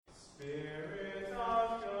Spirit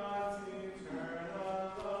of God's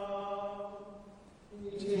eternal love,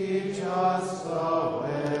 teach us the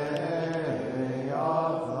way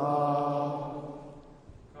of love.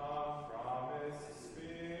 come from His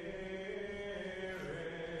Spirit,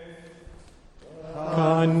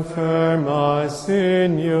 Confirm us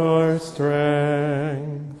in your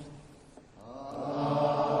strength.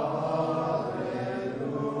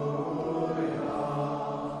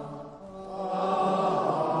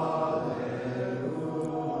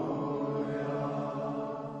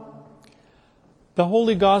 The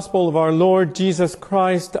Holy Gospel of our Lord Jesus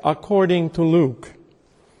Christ according to Luke.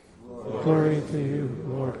 Glory to you,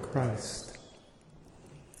 Lord Christ.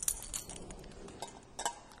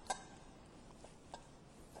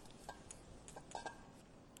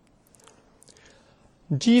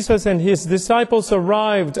 Jesus and his disciples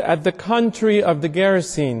arrived at the country of the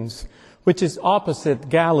Gerasenes, which is opposite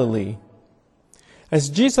Galilee. As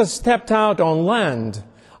Jesus stepped out on land,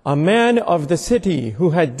 a man of the city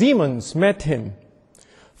who had demons met him.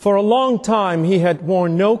 For a long time he had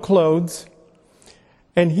worn no clothes,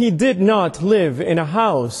 and he did not live in a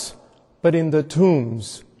house, but in the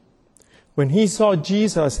tombs. When he saw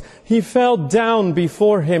Jesus, he fell down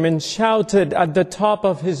before him and shouted at the top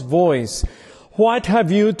of his voice, "What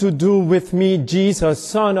have you to do with me, Jesus,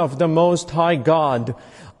 Son of the Most High God?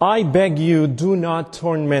 I beg you, do not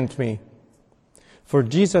torment me." For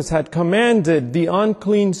Jesus had commanded the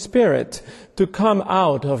unclean spirit to come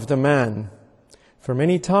out of the man. For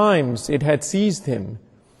many times it had seized him.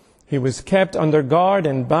 He was kept under guard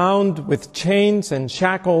and bound with chains and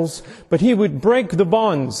shackles, but he would break the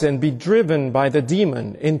bonds and be driven by the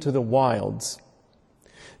demon into the wilds.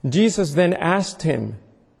 Jesus then asked him,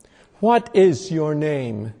 "What is your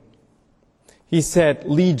name?" He said,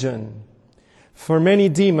 "Legion," for many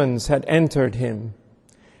demons had entered him.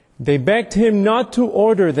 They begged him not to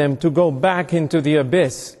order them to go back into the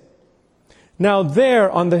abyss. Now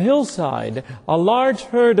there on the hillside, a large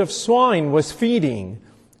herd of swine was feeding,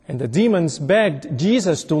 and the demons begged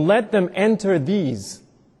Jesus to let them enter these.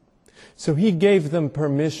 So he gave them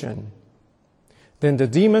permission. Then the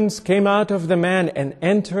demons came out of the man and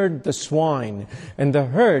entered the swine, and the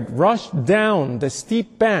herd rushed down the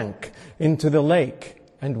steep bank into the lake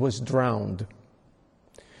and was drowned.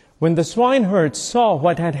 When the swineherds saw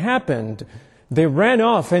what had happened, they ran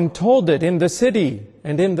off and told it in the city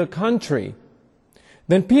and in the country.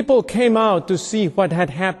 Then people came out to see what had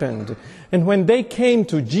happened, and when they came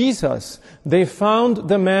to Jesus, they found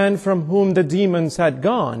the man from whom the demons had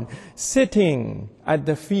gone, sitting at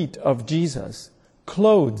the feet of Jesus,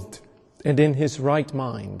 clothed and in his right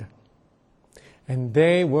mind. And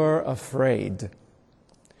they were afraid.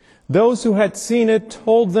 Those who had seen it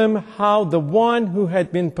told them how the one who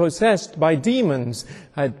had been possessed by demons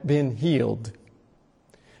had been healed.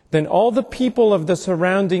 Then all the people of the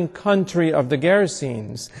surrounding country of the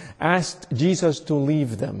Gerasenes asked Jesus to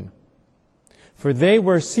leave them, for they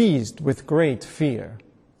were seized with great fear.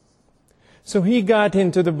 So he got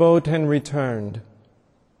into the boat and returned.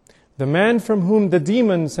 The man from whom the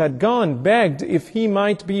demons had gone begged if he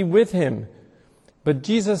might be with him, but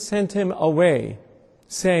Jesus sent him away,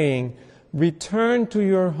 saying, "Return to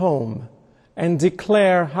your home and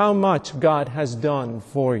declare how much God has done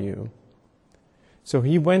for you." So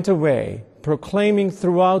he went away, proclaiming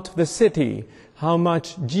throughout the city how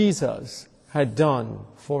much Jesus had done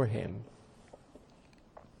for him.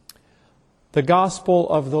 The Gospel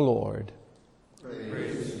of the Lord.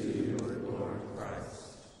 Praise to you, Lord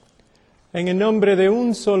Christ. En el nombre de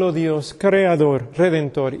un solo Dios, Creador,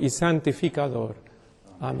 Redentor y Santificador.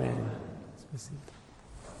 Amén.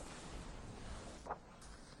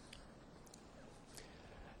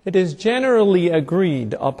 It is generally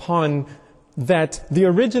agreed upon that the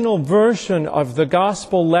original version of the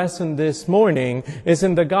gospel lesson this morning is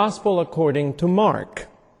in the Gospel according to Mark.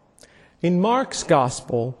 In Mark's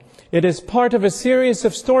Gospel, it is part of a series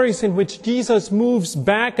of stories in which Jesus moves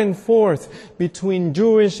back and forth between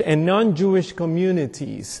Jewish and non-Jewish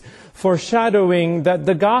communities, foreshadowing that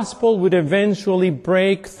the gospel would eventually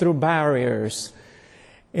break through barriers.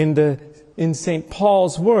 In St.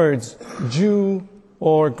 Paul's words, Jew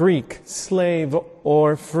or Greek, slave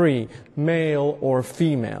or free, male or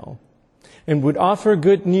female, and would offer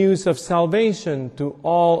good news of salvation to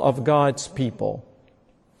all of God's people.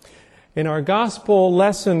 In our gospel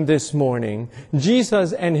lesson this morning,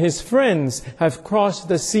 Jesus and his friends have crossed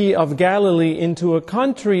the Sea of Galilee into the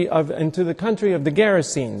country of the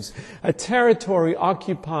Gerasenes, a territory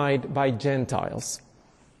occupied by Gentiles.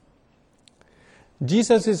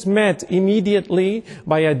 Jesus is met immediately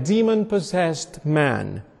by a demon-possessed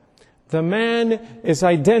man. The man is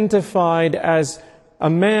identified as a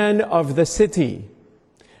man of the city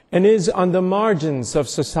and is on the margins of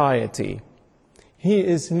society. He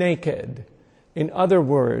is naked, in other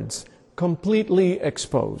words, completely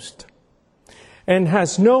exposed, and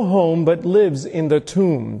has no home but lives in the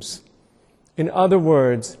tombs. In other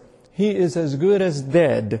words, he is as good as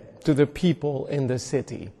dead to the people in the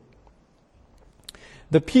city.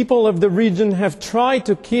 The people of the region have tried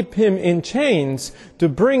to keep him in chains, to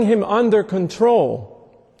bring him under control,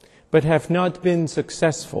 but have not been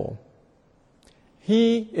successful.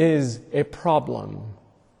 He is a problem.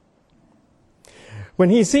 When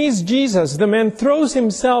he sees Jesus, the man throws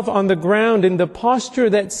himself on the ground in the posture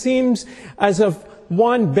that seems as of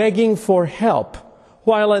one begging for help,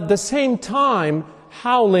 while at the same time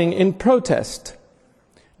howling in protest.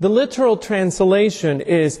 The literal translation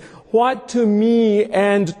is, "What to me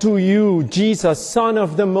and to you, Jesus, Son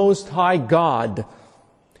of the Most High God?"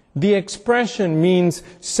 The expression means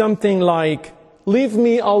something like, "Leave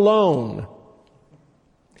me alone."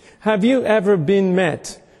 Have you ever been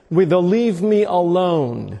met with a "leave me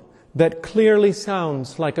alone" that clearly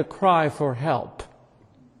sounds like a cry for help?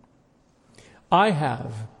 I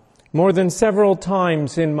have, more than several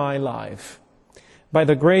times in my life. By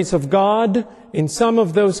the grace of God, in some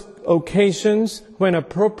of those occasions, when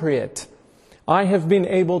appropriate, I have been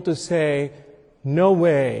able to say, "No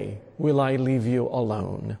way will I leave you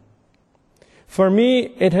alone." For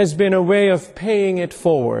me, it has been a way of paying it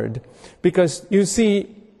forward, because, you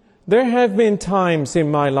see, there have been times in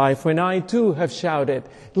my life when I too have shouted,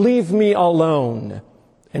 "Leave me alone,"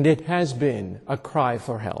 and it has been a cry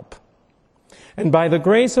for help. And by the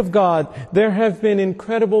grace of God, there have been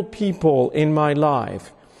incredible people in my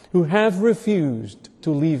life who have refused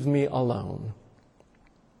to leave me alone.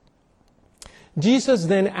 Jesus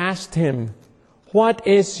then asked him, "What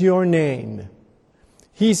is your name?"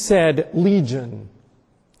 He said, "Legion,"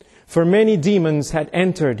 for many demons had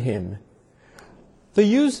entered him. The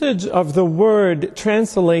usage of the word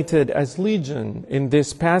translated as legion in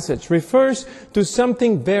this passage refers to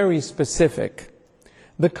something very specific.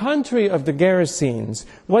 The country of the Gerasenes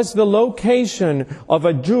was the location of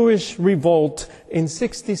a Jewish revolt in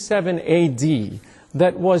 67 AD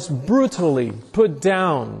that was brutally put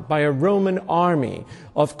down by a Roman army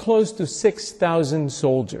of close to 6,000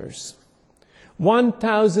 soldiers.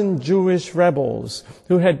 1,000 Jewish rebels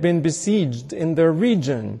who had been besieged in their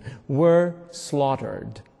region were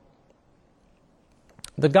slaughtered.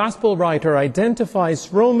 The gospel writer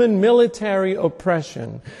identifies Roman military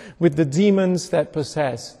oppression with the demons that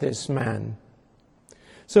possess this man.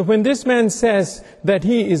 So when this man says that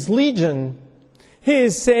he is legion, he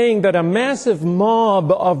is saying that a massive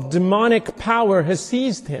mob of demonic power has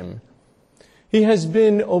seized him. He has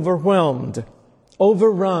been overwhelmed,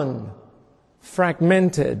 overrun,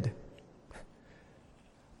 fragmented.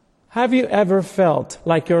 Have you ever felt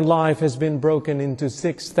like your life has been broken into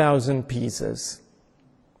 6,000 pieces?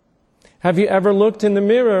 Have you ever looked in the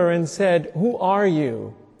mirror and said, "Who are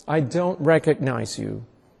you? I don't recognize you"?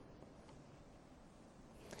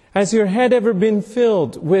 Has your head ever been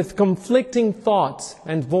filled with conflicting thoughts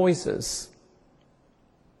and voices?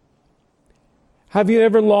 Have you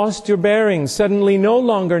ever lost your bearings, suddenly no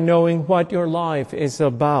longer knowing what your life is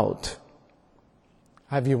about?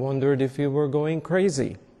 Have you wondered if you were going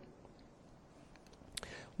crazy?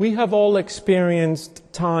 We have all experienced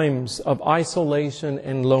times of isolation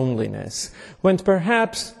and loneliness, when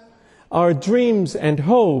perhaps our dreams and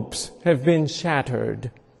hopes have been shattered,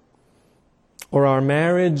 or our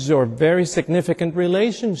marriage or very significant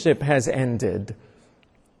relationship has ended,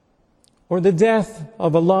 or the death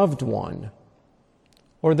of a loved one,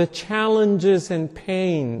 or the challenges and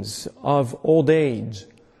pains of old age,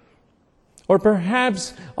 or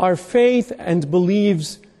perhaps our faith and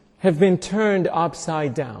beliefs have been turned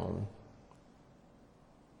upside down.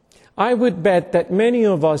 I would bet that many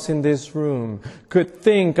of us in this room could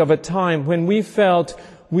think of a time when we felt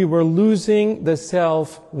we were losing the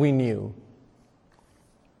self we knew.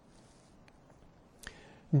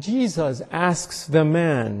 Jesus asks the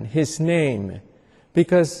man his name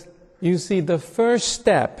because, you see, the first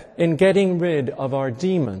step in getting rid of our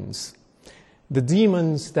demons, the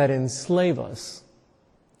demons that enslave us,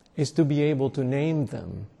 is to be able to name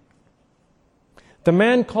them. The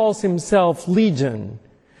man calls himself Legion,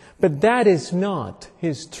 but that is not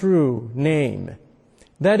his true name.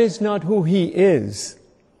 That is not who he is.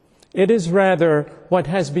 It is rather what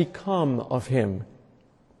has become of him.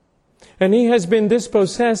 And he has been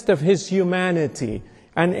dispossessed of his humanity,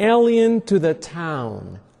 an alien to the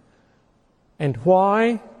town. And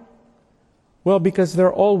why? Well, because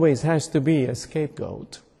there always has to be a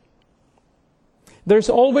scapegoat. There's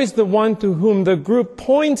always the one to whom the group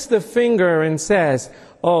points the finger and says,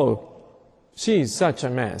 "Oh, she's such a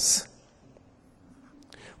mess.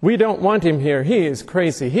 We don't want him here. He is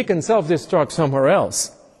crazy. He can self-destruct somewhere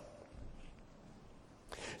else.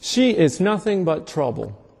 She is nothing but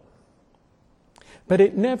trouble." But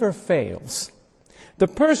it never fails. The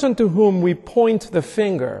person to whom we point the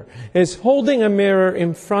finger is holding a mirror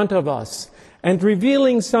in front of us and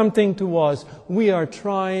revealing something to us we are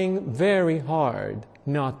trying very hard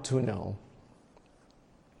not to know.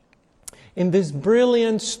 In this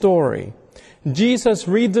brilliant story, Jesus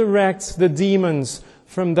redirects the demons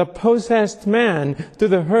from the possessed man to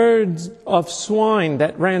the herds of swine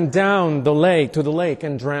that ran down the lake to the lake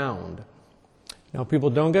and drowned. Now, people,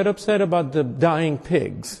 don't get upset about the dying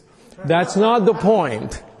pigs. That's not the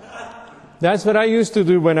point. That's what I used to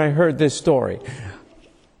do when I heard this story.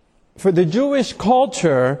 For the Jewish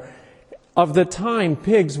culture of the time,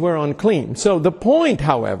 pigs were unclean. So the point,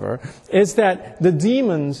 however, is that the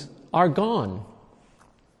demons are gone.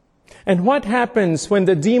 And what happens when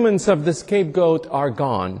the demons of the scapegoat are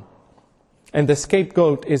gone and the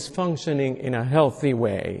scapegoat is functioning in a healthy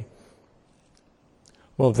way?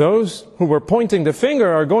 Well, those who were pointing the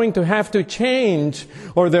finger are going to have to change,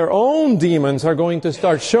 or their own demons are going to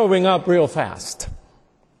start showing up real fast.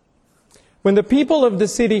 When the people of the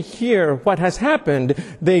city hear what has happened,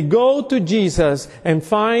 they go to Jesus and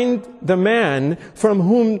find the man from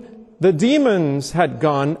whom the demons had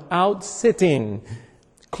gone out sitting,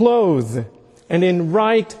 clothed and in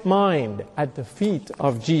right mind at the feet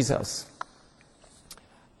of Jesus.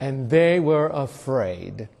 And they were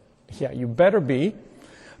afraid. Yeah, you better be.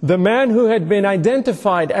 The man who had been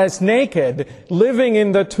identified as naked, living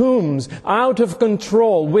in the tombs, out of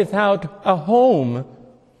control, without a home,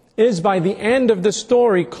 is by the end of the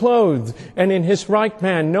story clothed and in his right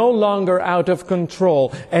mind, no longer out of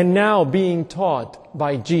control, and now being taught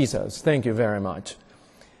by Jesus. Thank you very much.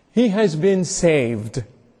 He has been saved.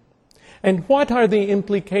 And what are the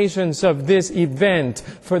implications of this event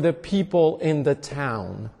for the people in the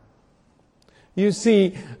town? You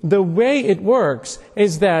see, the way it works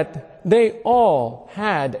is that they all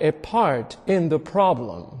had a part in the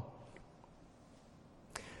problem.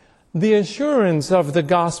 The assurance of the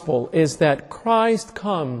gospel is that Christ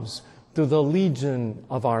comes to the legion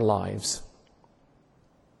of our lives.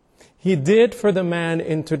 He did for the man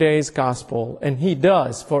in today's gospel, and He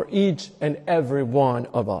does for each and every one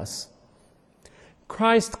of us.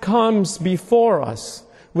 Christ comes before us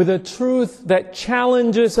with a truth that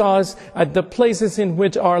challenges us at the places in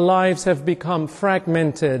which our lives have become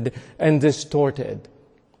fragmented and distorted.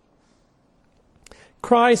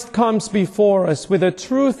 Christ comes before us with a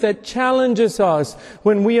truth that challenges us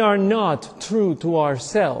when we are not true to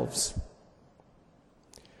ourselves.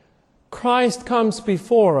 Christ comes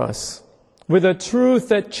before us with a truth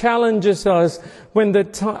that challenges us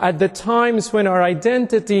at the times when our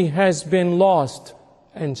identity has been lost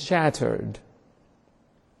and shattered.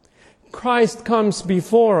 Christ comes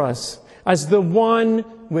before us as the one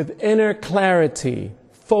with inner clarity,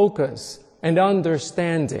 focus, and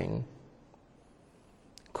understanding.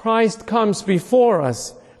 Christ comes before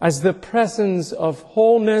us as the presence of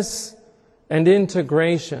wholeness and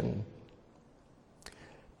integration.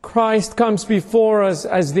 Christ comes before us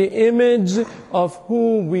as the image of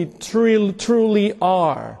who we truly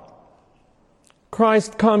are.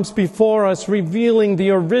 Christ comes before us revealing the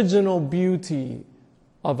original beauty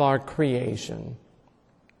of our creation.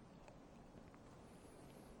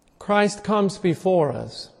 Christ comes before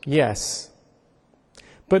us, yes,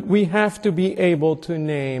 but we have to be able to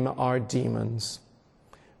name our demons,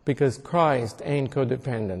 because Christ ain't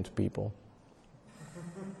codependent, people.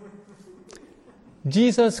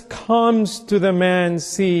 Jesus comes to the man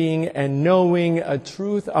seeing and knowing a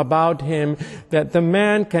truth about him that the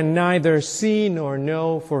man can neither see nor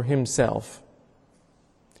know for himself.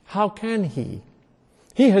 How can he?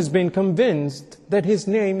 He has been convinced that his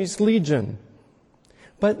name is Legion.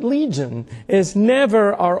 But Legion is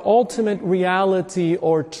never our ultimate reality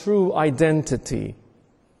or true identity.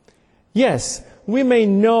 Yes, we may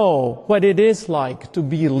know what it is like to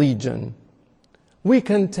be Legion. We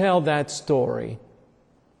can tell that story.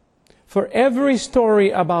 For every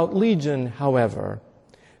story about Legion, however,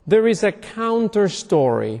 there is a counter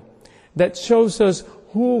story that shows us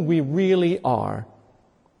who we really are,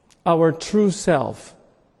 our true self.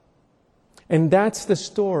 And that's the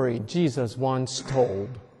story Jesus once told.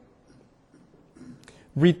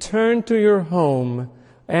 Return to your home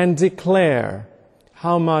and declare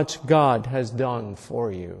how much God has done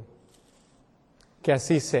for you. Que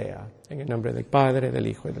así sea, en el nombre del Padre, del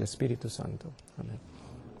Hijo y del Espíritu Santo. Amén.